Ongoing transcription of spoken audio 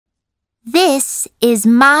This is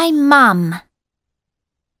my mum.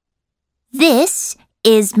 This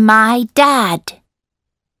is my dad.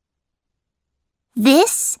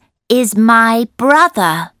 This is my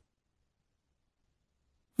brother.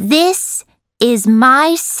 This is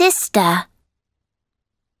my sister.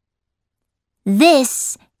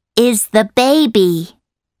 This is the baby.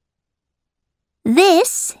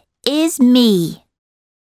 This is me.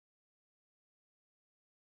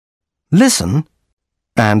 Listen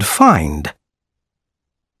and find.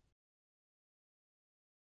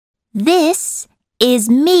 This is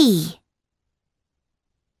me.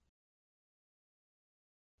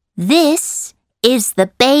 This is the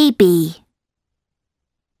baby.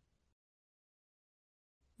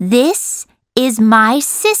 This is my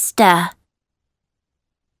sister.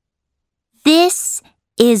 This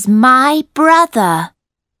is my brother.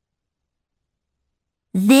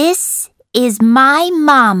 This is my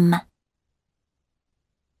mum.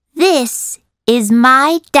 This is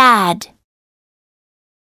my dad.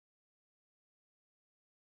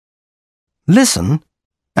 Listen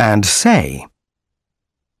and say.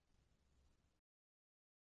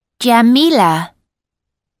 Jamila.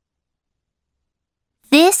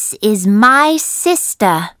 This is my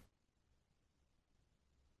sister.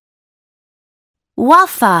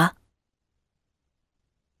 Wafa.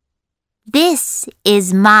 This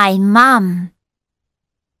is my mum.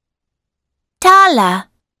 Tala.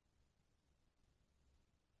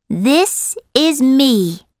 This is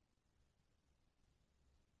me.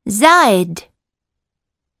 Zaid.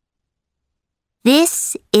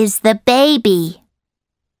 This is the baby.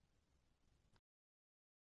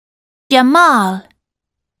 Jamal.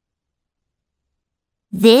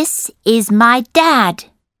 This is my dad.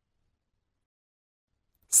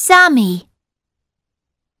 Sami.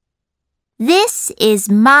 This is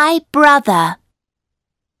my brother.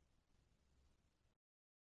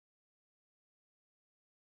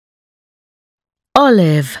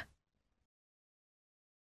 Olive.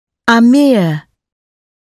 Amir.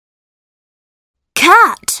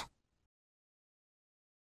 Cat.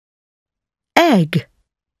 Egg.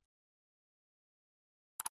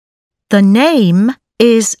 The name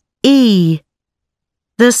is E.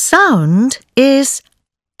 The sound is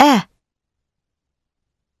E.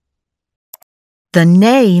 The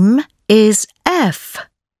name is F.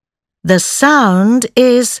 The sound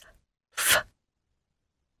is F.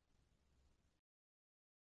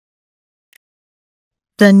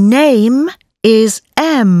 The name is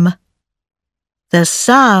M. The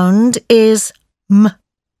sound is M.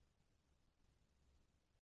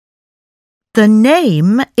 The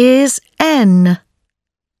name is N.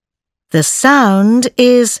 The sound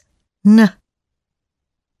is N.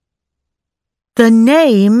 The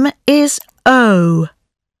name is O.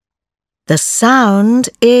 The sound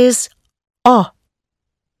is O.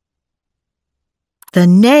 The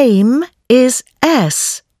name is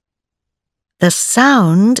S. The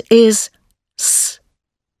sound is S.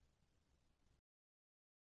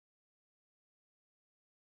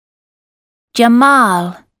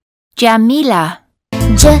 Jamal. Jamila.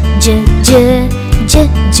 J, J, J, J,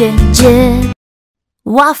 J, J.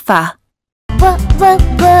 Wafa. W, W,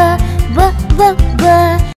 W, W, W,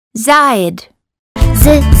 W. Zaid.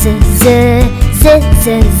 Z, Z, Z, Z,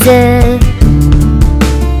 Z, Z.